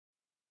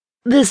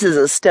This is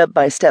a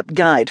step-by-step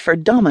guide for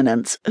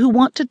dominants who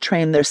want to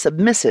train their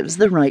submissives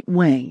the right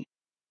way.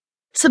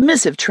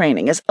 Submissive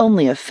training is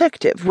only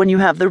effective when you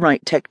have the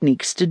right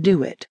techniques to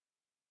do it.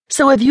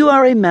 So if you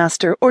are a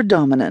master or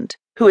dominant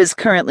who is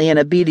currently in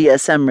a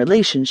BDSM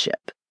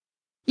relationship,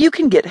 you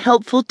can get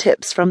helpful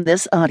tips from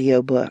this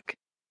audiobook.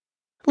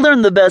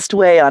 Learn the best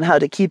way on how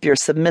to keep your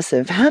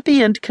submissive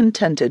happy and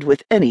contented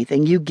with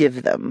anything you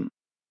give them.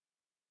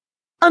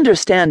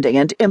 Understanding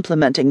and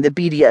implementing the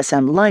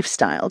BDSM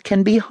lifestyle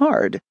can be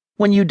hard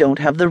when you don't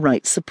have the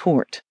right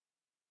support.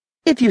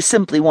 If you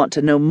simply want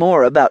to know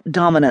more about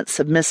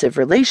dominant-submissive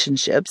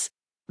relationships,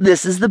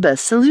 this is the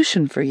best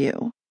solution for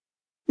you.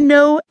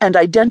 Know and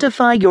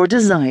identify your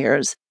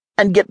desires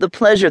and get the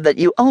pleasure that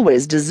you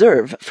always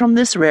deserve from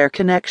this rare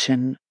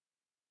connection.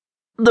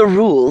 The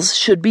rules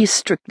should be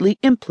strictly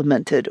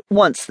implemented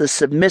once the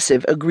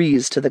submissive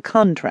agrees to the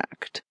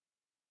contract.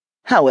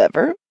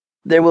 However,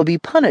 there will be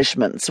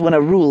punishments when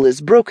a rule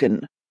is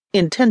broken,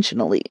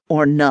 intentionally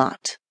or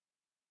not,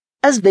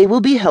 as they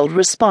will be held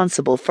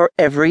responsible for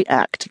every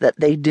act that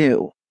they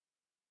do.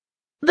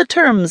 The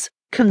terms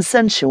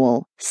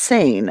consensual,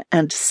 sane,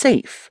 and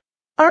safe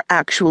are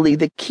actually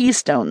the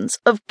keystones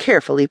of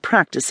carefully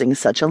practicing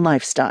such a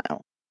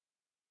lifestyle.